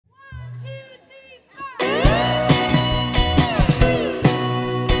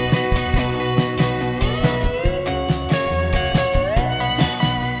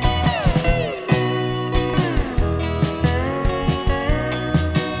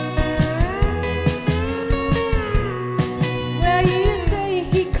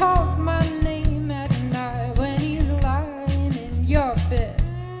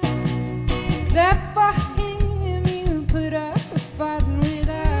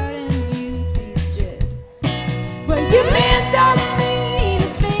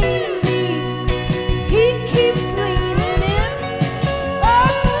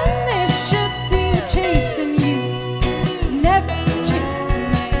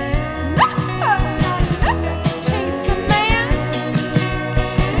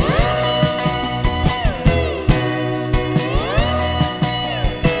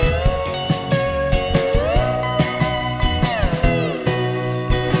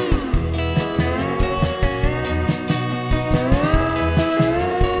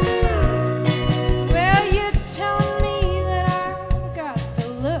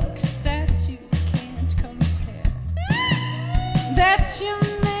Bet your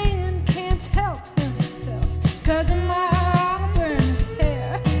man can't help himself 'cause of my auburn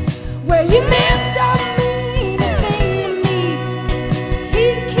hair. Well, your man don't mean a thing to me. He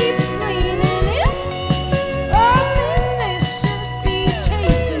keeps leaning in. Oh, man, they should be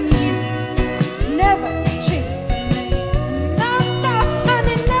chasing you, never chasing me. No, no,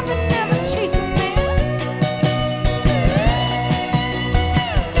 honey, never, never chasing me.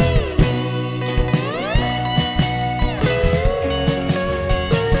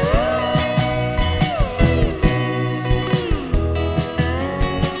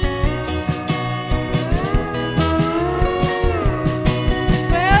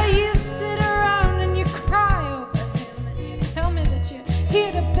 Well, you sit around and you cry over him and you tell me that you're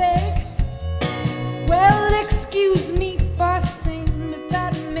here to beg. Well, excuse me for saying, but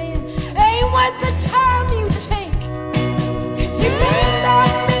that man ain't worth the time